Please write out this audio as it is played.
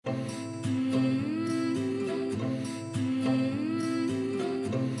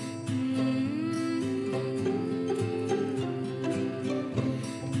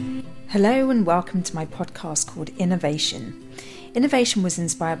Hello and welcome to my podcast called Innovation. Innovation was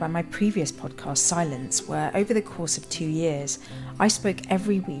inspired by my previous podcast, Silence, where over the course of 2 years, I spoke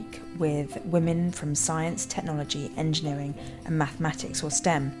every week with women from science, technology, engineering and mathematics or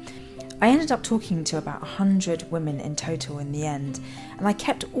STEM. I ended up talking to about 100 women in total in the end, and I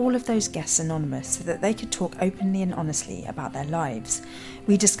kept all of those guests anonymous so that they could talk openly and honestly about their lives.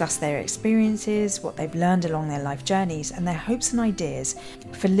 We discussed their experiences, what they've learned along their life journeys, and their hopes and ideas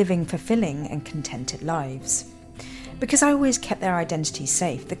for living fulfilling and contented lives. Because I always kept their identities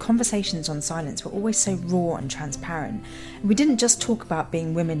safe, the conversations on Silence were always so raw and transparent, and we didn't just talk about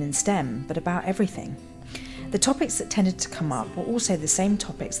being women in STEM, but about everything. The topics that tended to come up were also the same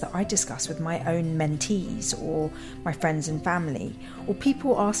topics that I discuss with my own mentees or my friends and family, or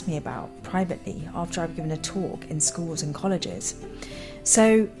people ask me about privately after I've given a talk in schools and colleges.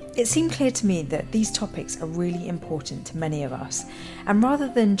 So it seemed clear to me that these topics are really important to many of us, and rather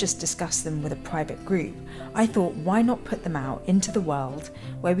than just discuss them with a private group, I thought why not put them out into the world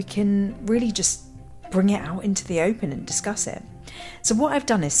where we can really just bring it out into the open and discuss it. So what I've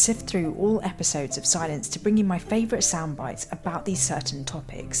done is sift through all episodes of Silence to bring you my favourite sound bites about these certain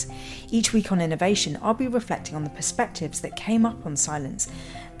topics. Each week on Innovation, I'll be reflecting on the perspectives that came up on Silence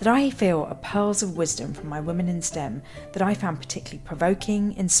that I feel are pearls of wisdom from my women in STEM that I found particularly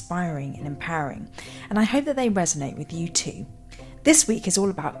provoking, inspiring and empowering. And I hope that they resonate with you too. This week is all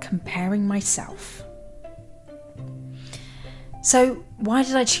about comparing myself. So why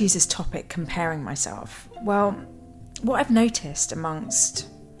did I choose this topic, comparing myself? Well, what I've noticed amongst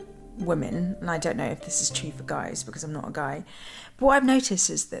women, and I don't know if this is true for guys because I'm not a guy, but what I've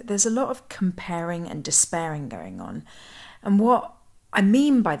noticed is that there's a lot of comparing and despairing going on. And what I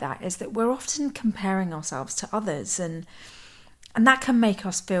mean by that is that we're often comparing ourselves to others, and that can make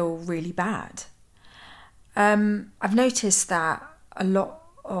us feel really bad. I've noticed that a lot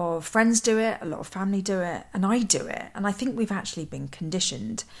of friends do it, a lot of family do it, and I do it. And I think we've actually been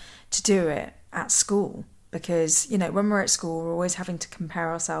conditioned to do it at school. Because, when we're at school, we're always having to compare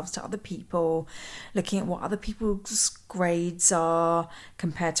ourselves to other people, looking at what other people's grades are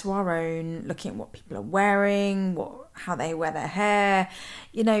compared to our own, looking at what people are wearing, how they wear their hair.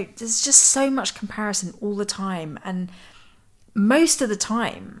 There's just so much comparison all the time. And most of the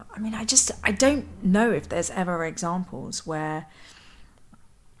time, I don't know if there's ever examples where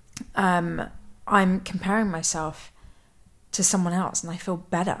I'm comparing myself to someone else and I feel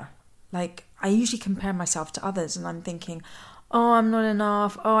better. Like, I usually compare myself to others and I'm thinking, oh, I'm not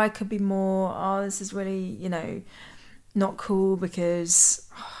enough. Oh, I could be more. Oh, this is really, not cool because,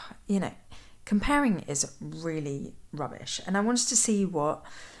 comparing is really rubbish. And I wanted to see what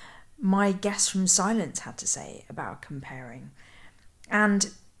my guests from Silence had to say about comparing.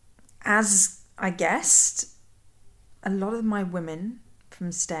 And as I guessed, a lot of my women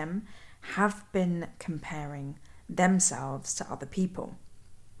from STEM have been comparing themselves to other people.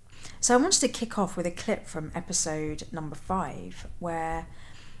 So I wanted to kick off with a clip from episode number 5, where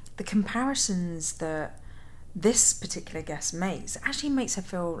the comparisons that this particular guest makes actually makes her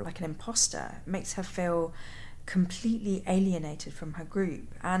feel like an imposter. It makes her feel completely alienated from her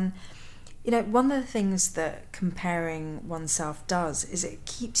group. And, one of the things that comparing oneself does is it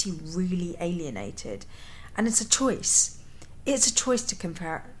keeps you really alienated. And it's a choice. It's a choice to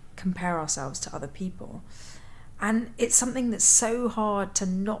compare ourselves to other people. And it's something that's so hard to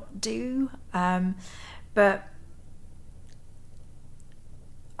not do. But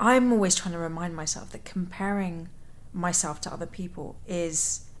I'm always trying to remind myself that comparing myself to other people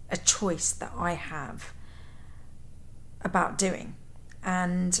is a choice that I have about doing.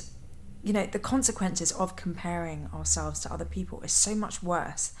 And, the consequences of comparing ourselves to other people is so much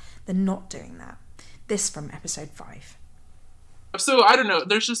worse than not doing that. This from episode 5. So I don't know,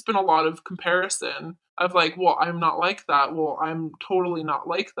 there's just been a lot of comparison of like, well, I'm not like that. Well, I'm totally not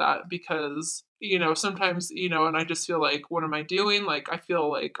like that because, sometimes, and I just feel like, what am I doing? Like, I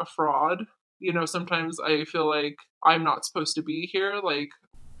feel like a fraud. Sometimes I feel like I'm not supposed to be here. Like,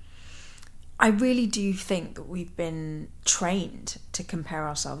 I really do think that we've been trained to compare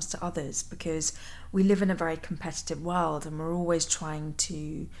ourselves to others because we live in a very competitive world and we're always trying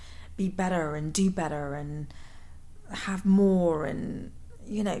to be better and do better and have more, and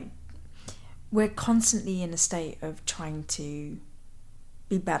we're constantly in a state of trying to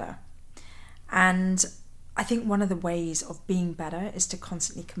be better. And I think one of the ways of being better is to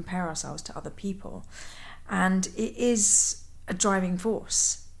constantly compare ourselves to other people, and it is a driving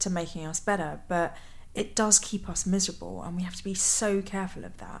force to making us better, but it does keep us miserable, and we have to be so careful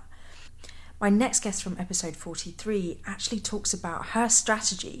of that. My next guest from episode 43 actually talks about her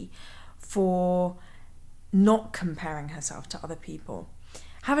strategy for not comparing herself to other people.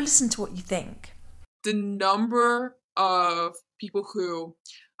 Have a listen to what you think. The number of people who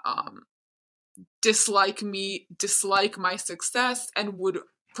dislike me, dislike my success, and would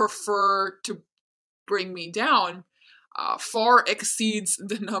prefer to bring me down far exceeds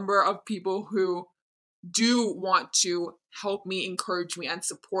the number of people who do want to help me, encourage me, and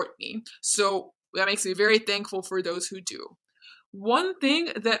support me. So that makes me very thankful for those who do. One thing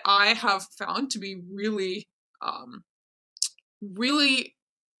that I have found to be really, really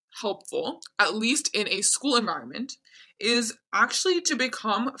helpful, at least in a school environment, is actually to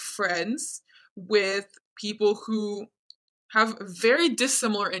become friends with people who have very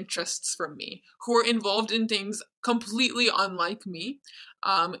dissimilar interests from me, who are involved in things completely unlike me,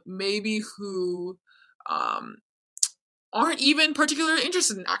 maybe who aren't even particularly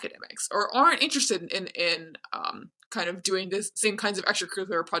interested in academics, or aren't interested in kind of doing the same kinds of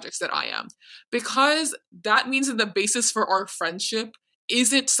extracurricular projects that I am. Because that means that the basis for our friendship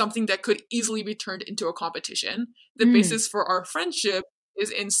isn't something that could easily be turned into a competition. The basis for our friendship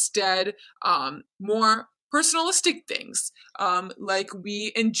is instead more personalistic things. Like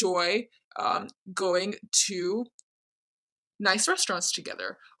we enjoy going to nice restaurants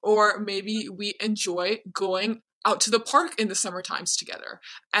together, or maybe we enjoy going out to the park in the summer times together.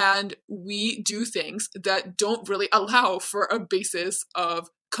 And we do things that don't really allow for a basis of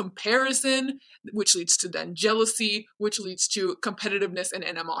comparison, which leads to then jealousy, which leads to competitiveness and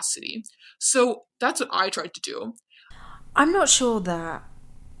animosity. So that's what I tried to do. I'm not sure that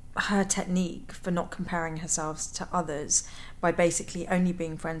her technique for not comparing herself to others by basically only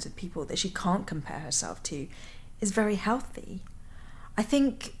being friends with people that she can't compare herself to is very healthy. I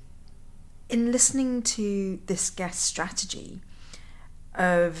think in listening to this guest's strategy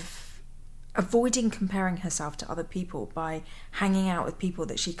of avoiding comparing herself to other people by hanging out with people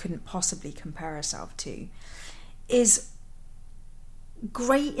that she couldn't possibly compare herself to is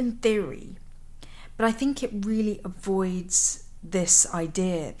great in theory, but I think it really avoids this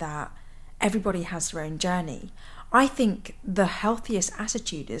idea that everybody has their own journey. I think the healthiest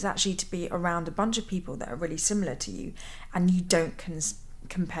attitude is actually to be around a bunch of people that are really similar to you and you don't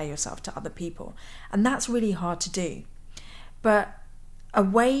compare yourself to other people. And that's really hard to do. But a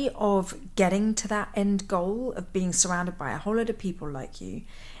way of getting to that end goal of being surrounded by a whole lot of people like you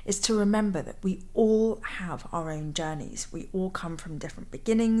is to remember that we all have our own journeys. We all come from different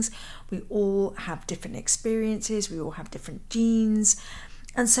beginnings. We all have different experiences. We all have different genes.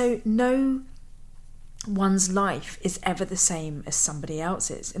 And so no one's life is ever the same as somebody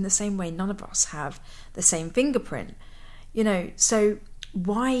else's. In the same way, none of us have the same fingerprint. So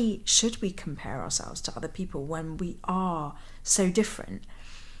why should we compare ourselves to other people when we are so different?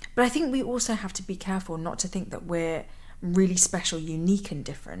 But I think we also have to be careful not to think that we're really special, unique and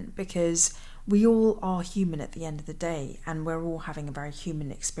different, because we all are human at the end of the day and we're all having a very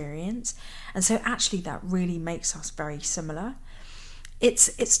human experience. And so actually that really makes us very similar.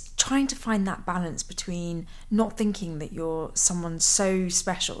 It's trying to find that balance between not thinking that you're someone so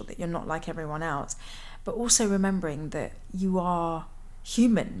special that you're not like everyone else, but also remembering that you are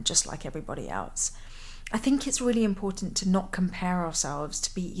human just like everybody else. I think it's really important to not compare ourselves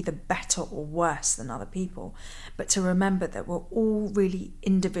to be either better or worse than other people, but to remember that we're all really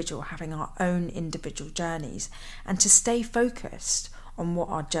individual, having our own individual journeys, and to stay focused on what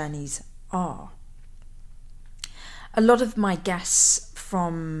our journeys are. A lot of my guests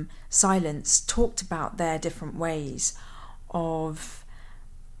from Silence talked about their different ways of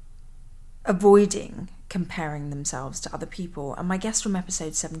avoiding comparing themselves to other people. And my guest from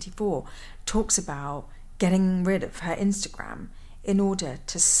episode 74 talks about getting rid of her Instagram in order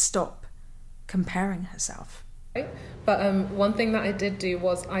to stop comparing herself. But one thing that I did do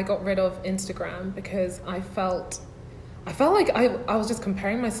was I got rid of Instagram because I felt like I was just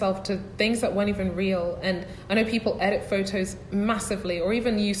comparing myself to things that weren't even real. And I know people edit photos massively, or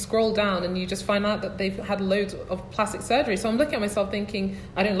even you scroll down and you just find out that they've had loads of plastic surgery. So I'm looking at myself thinking,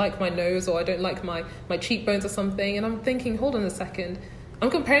 I don't like my nose, or I don't like my cheekbones or something. And I'm thinking, hold on a second. I'm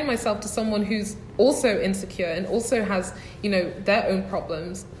comparing myself to someone who's also insecure and also has, their own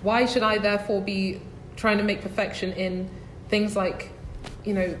problems. Why should I therefore be trying to make perfection in things like,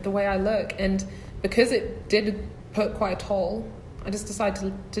 the way I look? And because it did put quite a toll, I just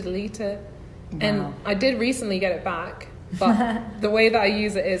decided to delete it. Wow. And I did recently get it back, but the way that I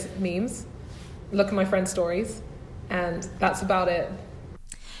use it is memes, look at my friends' stories, and that's about it.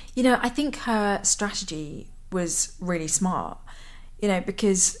 I think her strategy was really smart,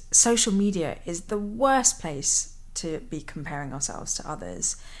 because social media is the worst place to be comparing ourselves to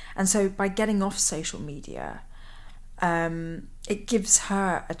others. And so by getting off social media, it gives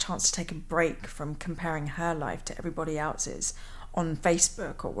her a chance to take a break from comparing her life to everybody else's on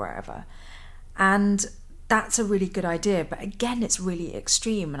Facebook or wherever. And that's a really good idea. But again, it's really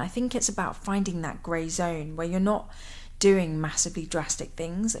extreme. And I think it's about finding that grey zone where you're not doing massively drastic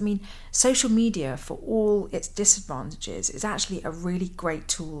things. I mean, social media, for all its disadvantages, is actually a really great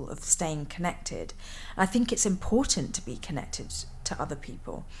tool of staying connected. I think it's important to be connected to other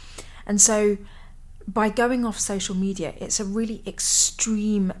people. And so by going off social media, it's a really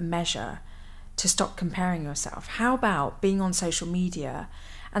extreme measure to stop comparing yourself. How about being on social media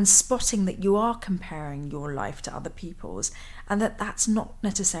and spotting that you are comparing your life to other people's, and that that's not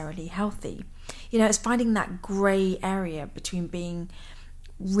necessarily healthy? You know, it's finding that grey area between being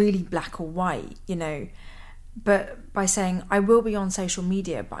really black or white, you know, but by saying, I will be on social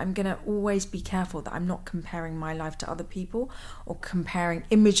media, but I'm going to always be careful that I'm not comparing my life to other people or comparing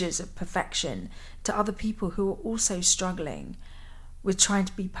images of perfection to other people who are also struggling with trying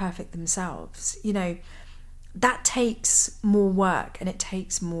to be perfect themselves. You know, that takes more work and it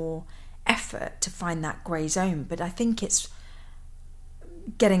takes more effort to find that grey zone, but I think it's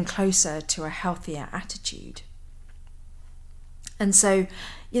getting closer to a healthier attitude. And so,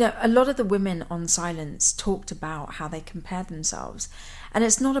 you know, a lot of the women on Silence talked about how they compare themselves, and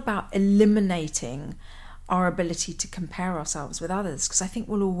it's not about eliminating our ability to compare ourselves with others, because I think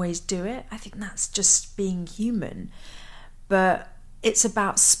we'll always do it. I think that's just being human, but it's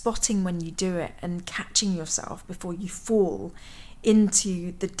about spotting when you do it and catching yourself before you fall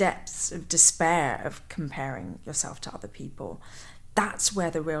into the depths of despair of comparing yourself to other people. That's where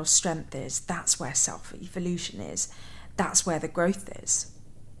the real strength is. That's where self-evolution is. That's where the growth is.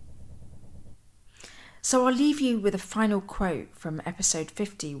 So I'll leave you with a final quote from episode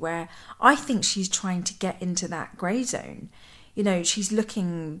 50, where I think she's trying to get into that grey zone. You know, she's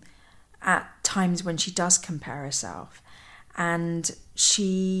looking at times when she does compare herself, and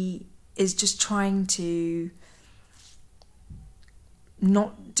she is just trying to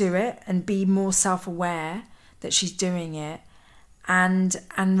not do it and be more self-aware that she's doing it, and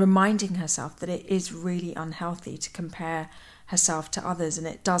reminding herself that it is really unhealthy to compare herself to others, and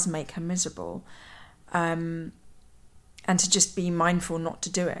it does make her miserable, and to just be mindful not to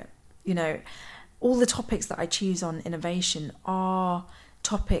do it. You know, all the topics that I choose on innovation are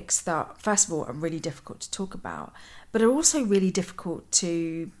topics that, first of all, are really difficult to talk about, but are also really difficult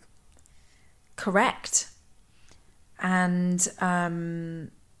to correct and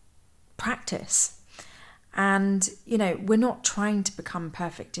practice. And, you know, we're not trying to become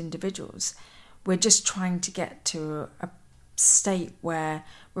perfect individuals. We're just trying to get to a state where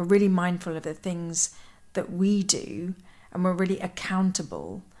we're really mindful of the things that we do, and we're really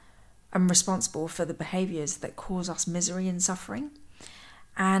accountable and responsible for the behaviours that cause us misery and suffering.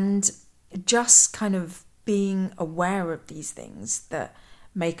 And just kind of being aware of these things that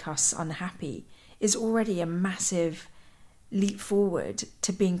make us unhappy is already a massive leap forward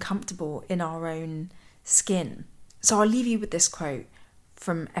to being comfortable in our own skin. So I'll leave you with this quote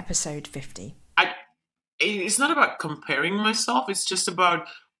from episode 50. It's not about comparing myself. It's just about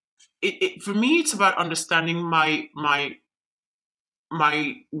for me. It's about understanding my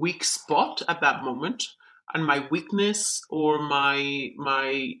weak spot at that moment, and my weakness or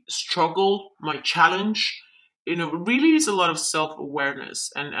my struggle, my challenge. You know, really is a lot of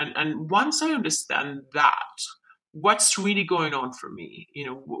self-awareness, and once I understand that, what's really going on for me, you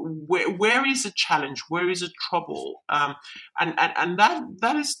know, where is a challenge, where is a trouble, and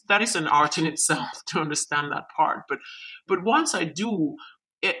that is an art in itself to understand that part. But once I do,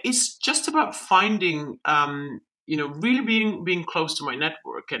 it's just about finding, you know, really being close to my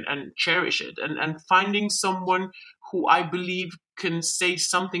network and cherish it, and finding someone who I believe can say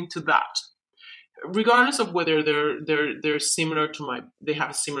something to that, regardless of whether they're similar to they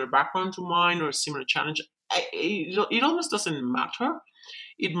have a similar background to mine or a similar challenge. It almost doesn't matter.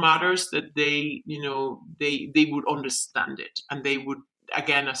 It matters that they, you know, they would understand it, and they would,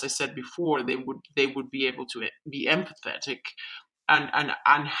 again, as I said before, they would be able to be empathetic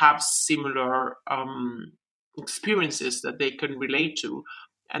and have similar experiences that they can relate to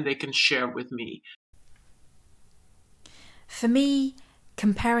and they can share with me. For me,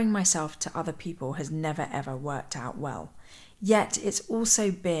 comparing myself to other people has never ever worked out well. Yet it's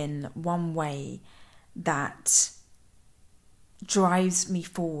also been one way that drives me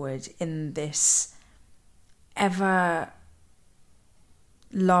forward in this ever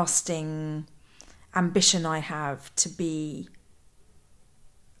lasting ambition I have to be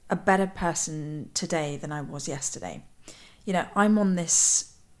a better person today than I was yesterday. You know, I'm on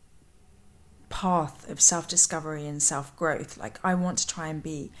this path of self-discovery and self-growth. Like, I want to try and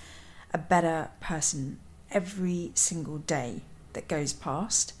be a better person every single day that goes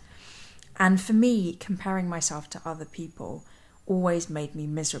past. And for me, comparing myself to other people always made me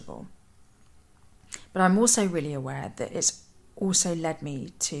miserable. But I'm also really aware that it's also led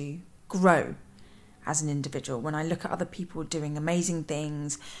me to grow as an individual. When I look at other people doing amazing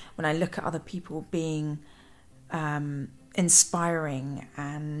things, when I look at other people being inspiring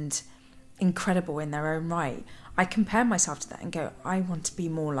and incredible in their own right, I compare myself to that and go, I want to be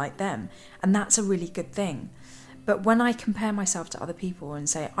more like them. And that's a really good thing. But when I compare myself to other people and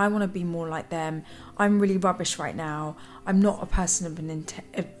say, I want to be more like them, I'm really rubbish right now, I'm not a person of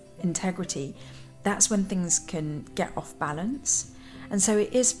integrity, that's when things can get off balance. And so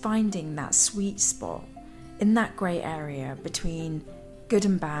it is finding that sweet spot in that grey area between good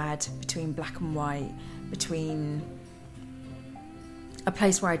and bad, between black and white, between a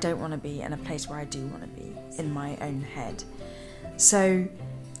place where I don't want to be and a place where I do want to be in my own head. So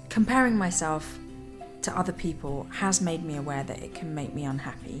comparing myself to other people has made me aware that it can make me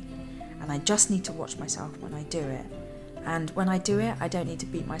unhappy, and I just need to watch myself when I do it. And when I do it, I don't need to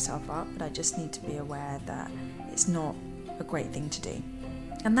beat myself up, but I just need to be aware that it's not a great thing to do.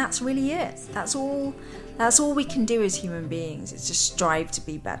 And that's really it. That's all we can do as human beings, is just strive to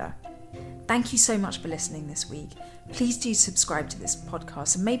be better. Thank you so much for listening this week. Please do subscribe to this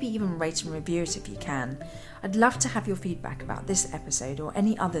podcast and maybe even rate and review it if you can. I'd love to have your feedback about this episode or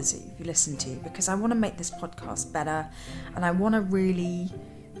any others that you listen to, because I want to make this podcast better and I want to really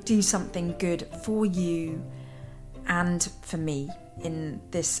do something good for you and for me in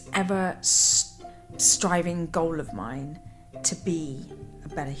this ever striving goal of mine to be a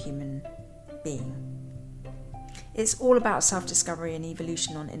better human being. It's all about self-discovery and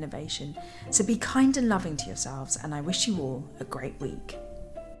evolution on Innovation. So be kind and loving to yourselves, and I wish you all a great week.